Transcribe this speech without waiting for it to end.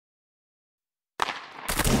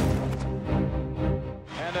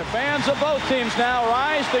the fans of both teams now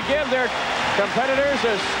rise to give their competitors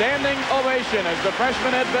a standing ovation as the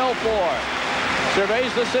freshman at Belfour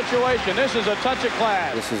surveys the situation. This is a touch of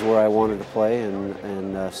class. This is where I wanted to play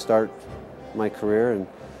and start my career, and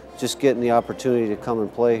just getting the opportunity to come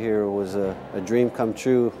and play here was a dream come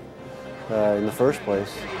true in the first place.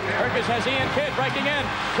 Herkes has Ian Kidd breaking in.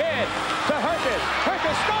 Kidd to Herkes.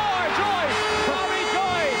 Herkes scores! Joyce! Bobby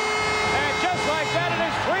Joyce! And just like that, it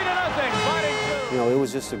is 3-0, fighting through. You know, it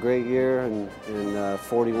was just a great year, and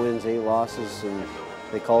 40 wins, 8 losses, and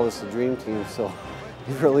they called us the dream team, so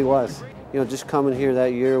it really was. You know, just coming here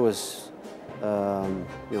that year was, you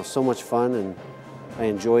know, so much fun, and I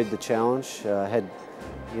enjoyed the challenge. I had,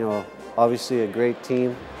 you know, obviously a great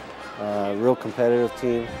team, real competitive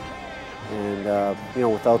team, and you know,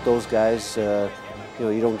 without those guys, you know,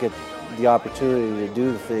 you don't get the opportunity to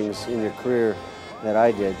do the things in your career that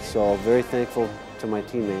I did. So very thankful to my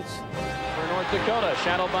teammates. For North Dakota,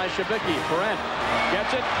 shadowed by Shabicki. Perrent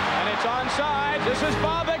gets it, and it's onside. This is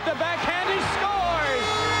Bobick, the backhand, he scores!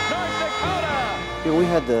 North Dakota! You know, we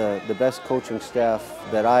had the best coaching staff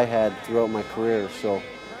that I had throughout my career, so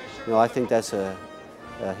you know, I think that's a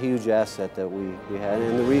huge asset that we had,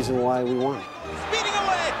 and the reason why we won. Speeding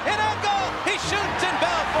away, in a goal, he shoots, and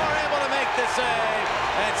Belfour able to make the save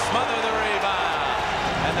and smother the rebound.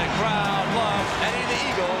 And the crowd loves Eddie the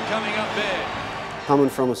Eagle coming up big. Coming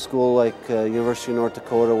from a school like University of North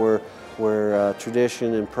Dakota, where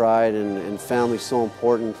tradition and pride and family is so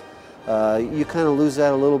important, you kind of lose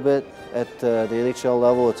that a little bit at the NHL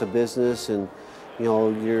level. It's a business, and you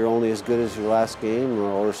know, you're only as good as your last game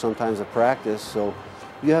or sometimes a practice. So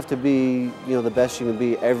you have to be, you know, the best you can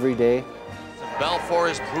be every day. Belfour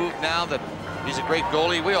has proved now that he's a great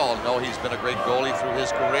goalie. We all know he's been a great goalie through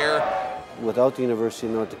his career. Without the University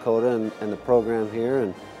of North Dakota and the program here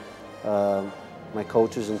and my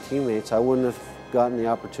coaches and teammates, I wouldn't have gotten the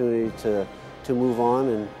opportunity to move on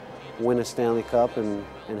and win a Stanley Cup and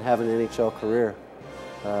have an NHL career.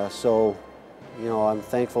 So, you know, I'm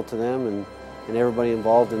thankful to them and everybody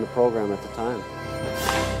involved in the program at the time.